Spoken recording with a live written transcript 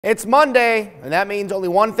It's Monday, and that means only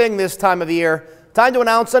one thing this time of the year. Time to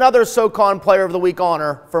announce another SoCon Player of the Week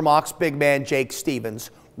honor for Mocs big man Jake Stevens.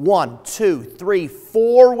 1, 2, 3,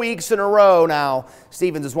 4 weeks in a row now,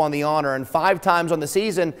 Stevens has won the honor, and 5 times on the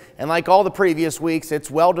season. And like all the previous weeks, it's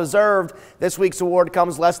well-deserved. This week's award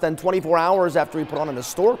comes less than 24 hours after he put on an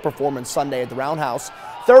historic performance Sunday at the Roundhouse.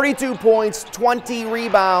 32 points, 20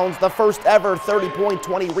 rebounds, the first ever 30-point,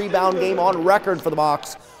 20-rebound game on record for the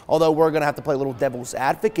Mocs. Although we're going to have to play a little devil's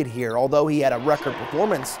advocate here. Although he had a record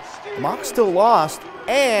performance, the Mocs still lost.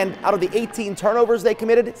 And out of the 18 turnovers they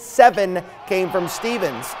committed, 7 came from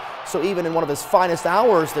Stevens. So even in one of his finest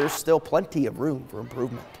hours, there's still plenty of room for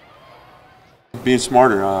improvement. Being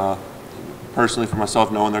smarter, personally for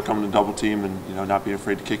myself, knowing they're coming to double team and not being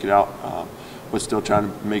afraid to kick it out, but still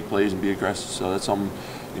trying to make plays and be aggressive. So that's something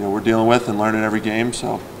we're dealing with and learning every game.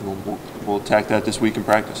 So we'll attack that this week in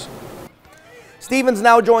practice. Stevens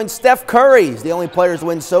now joins Steph Curry. He's the only player to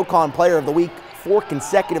win SoCon Player of the Week 4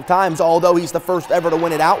 consecutive times, although he's the first ever to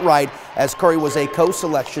win it outright, as Curry was a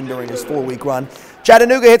co-selection during his 4-week run.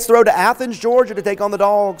 Chattanooga hits the road to Athens, Georgia to take on the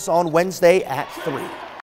Dogs on Wednesday at 3.